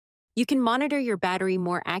You can monitor your battery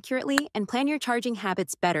more accurately and plan your charging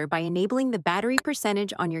habits better by enabling the battery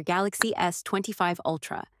percentage on your Galaxy S25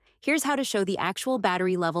 Ultra. Here's how to show the actual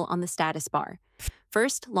battery level on the status bar.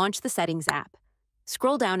 First, launch the Settings app.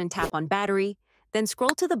 Scroll down and tap on Battery, then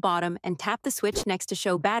scroll to the bottom and tap the switch next to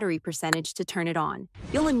Show Battery Percentage to turn it on.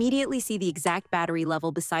 You'll immediately see the exact battery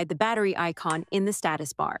level beside the battery icon in the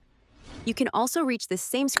status bar. You can also reach this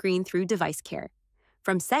same screen through Device Care.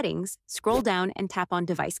 From Settings, scroll down and tap on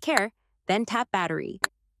Device Care, then tap Battery.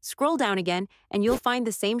 Scroll down again and you'll find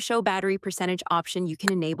the same Show Battery Percentage option you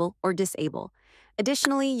can enable or disable.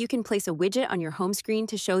 Additionally, you can place a widget on your home screen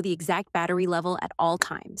to show the exact battery level at all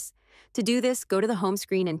times. To do this, go to the home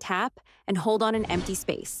screen and tap, and hold on an empty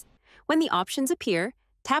space. When the options appear,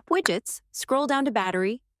 tap Widgets, scroll down to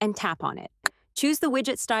Battery, and tap on it. Choose the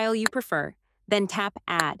widget style you prefer, then tap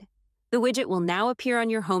Add. The widget will now appear on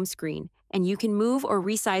your home screen, and you can move or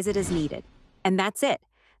resize it as needed. And that's it.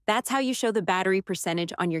 That's how you show the battery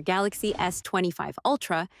percentage on your Galaxy S25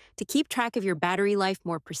 Ultra to keep track of your battery life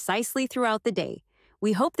more precisely throughout the day.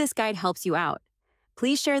 We hope this guide helps you out.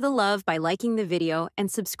 Please share the love by liking the video and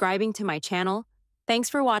subscribing to my channel. Thanks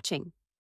for watching.